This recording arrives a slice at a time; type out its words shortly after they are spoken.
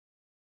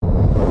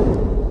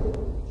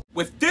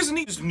With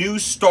Disney's new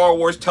Star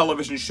Wars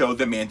television show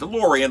The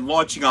Mandalorian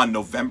launching on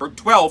November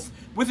 12th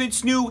with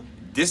its new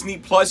Disney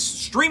Plus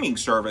streaming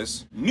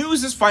service,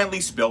 news is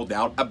finally spilled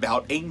out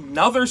about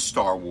another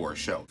Star Wars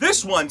show.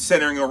 This one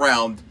centering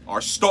around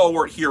our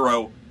stalwart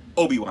hero,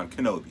 Obi Wan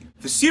Kenobi.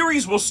 The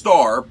series will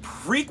star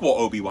prequel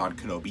Obi Wan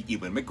Kenobi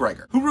Ewan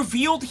McGregor, who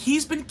revealed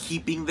he's been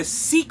keeping the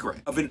secret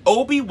of an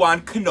Obi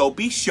Wan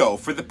Kenobi show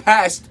for the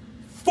past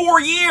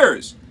 4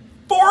 years.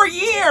 4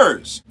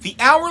 years! The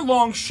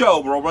hour-long show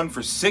will run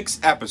for 6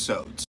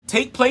 episodes,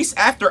 take place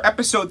after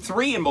episode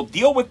 3, and will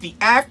deal with the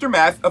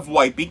aftermath of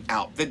wiping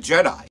out the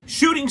Jedi.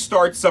 Shooting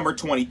starts summer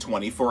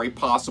 2020 for a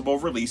possible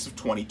release of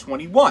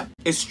 2021.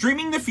 Is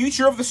streaming the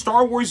future of the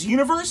Star Wars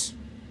universe?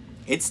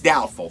 It's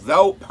doubtful,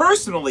 though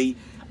personally,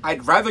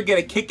 I'd rather get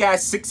a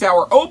kick-ass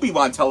 6-hour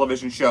Obi-Wan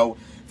television show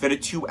than a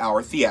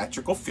 2-hour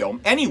theatrical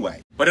film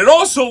anyway. But it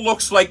also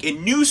looks like a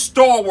new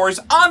Star Wars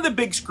on the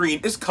big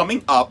screen is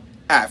coming up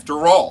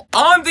after all.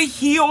 On the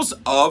heels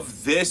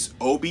of this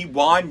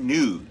Obi-Wan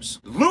news,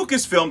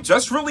 Lucasfilm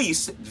just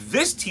released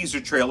this teaser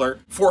trailer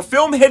for a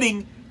film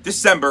hitting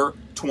December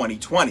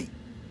 2020.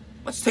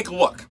 Let's take a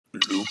look.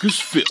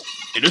 Lucasfilm,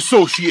 in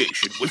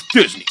association with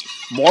Disney,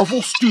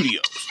 Marvel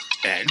Studios,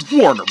 and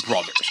Warner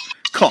Brothers,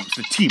 comes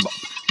the team-up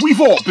we've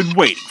all been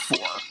waiting for.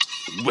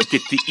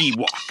 Wicket the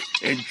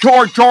Ewok and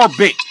Jar Jar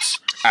Binks,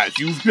 as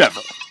you've never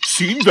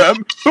seen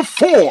them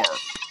before.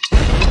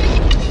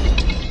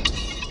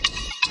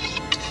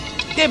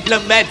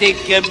 Diplomatic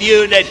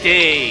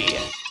community.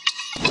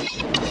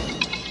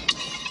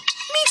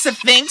 Misa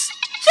thinks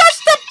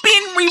just a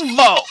been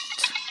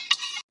revoked.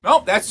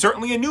 Well, that's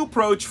certainly a new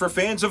approach for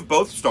fans of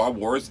both Star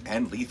Wars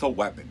and Lethal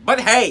Weapon. But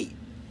hey,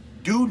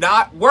 do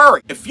not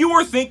worry. If you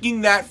were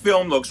thinking that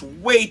film looks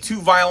way too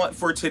violent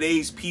for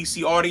today's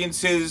PC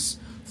audiences,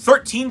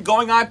 13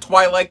 Going on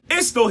Twi'lek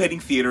is still hitting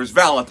theaters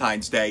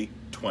Valentine's Day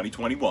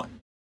 2021.